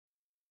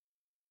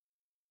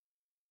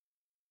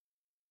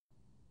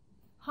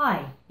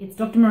Hi, it's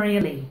Dr. Maria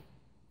Lee.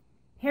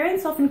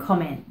 Parents often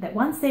comment that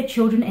once their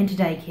children enter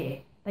daycare,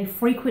 they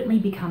frequently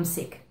become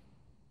sick.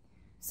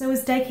 So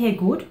is daycare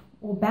good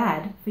or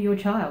bad for your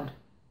child?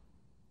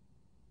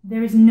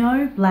 There is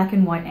no black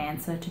and white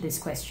answer to this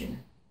question.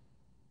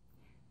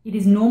 It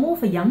is normal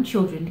for young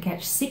children to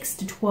catch 6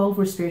 to 12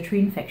 respiratory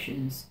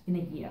infections in a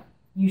year,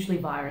 usually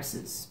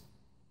viruses.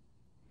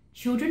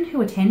 Children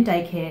who attend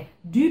daycare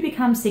do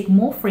become sick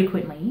more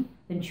frequently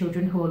than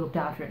children who are looked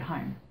after at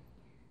home.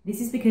 This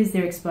is because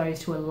they're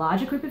exposed to a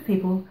larger group of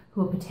people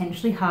who are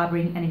potentially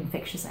harbouring an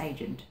infectious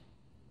agent.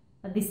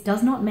 But this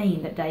does not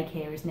mean that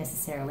daycare is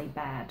necessarily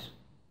bad.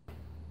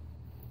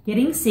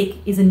 Getting sick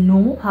is a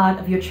normal part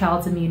of your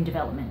child's immune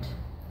development.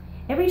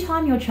 Every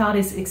time your child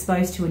is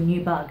exposed to a new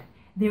bug,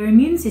 their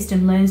immune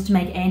system learns to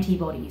make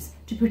antibodies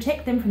to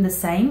protect them from the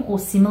same or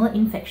similar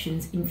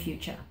infections in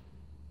future.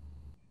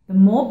 The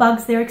more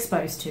bugs they're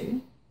exposed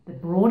to, the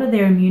broader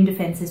their immune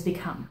defences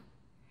become,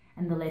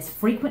 and the less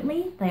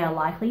frequently they are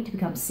likely to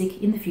become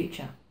sick in the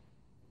future.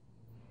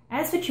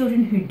 As for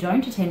children who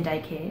don't attend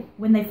daycare,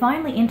 when they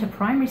finally enter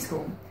primary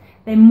school,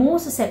 they're more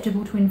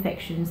susceptible to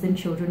infections than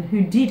children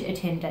who did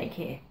attend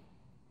daycare.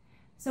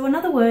 So in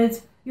other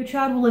words, your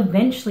child will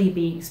eventually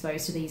be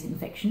exposed to these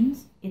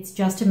infections. It's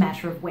just a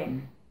matter of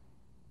when.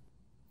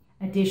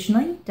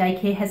 Additionally,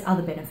 daycare has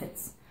other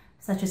benefits,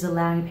 such as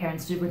allowing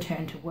parents to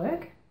return to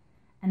work,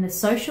 and the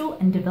social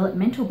and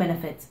developmental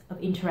benefits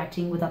of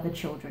interacting with other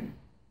children.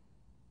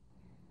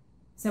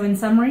 So in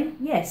summary,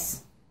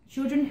 yes,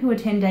 children who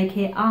attend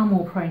daycare are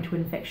more prone to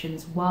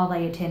infections while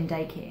they attend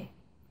daycare.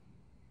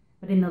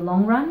 But in the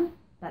long run,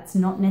 that's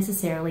not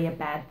necessarily a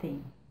bad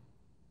thing.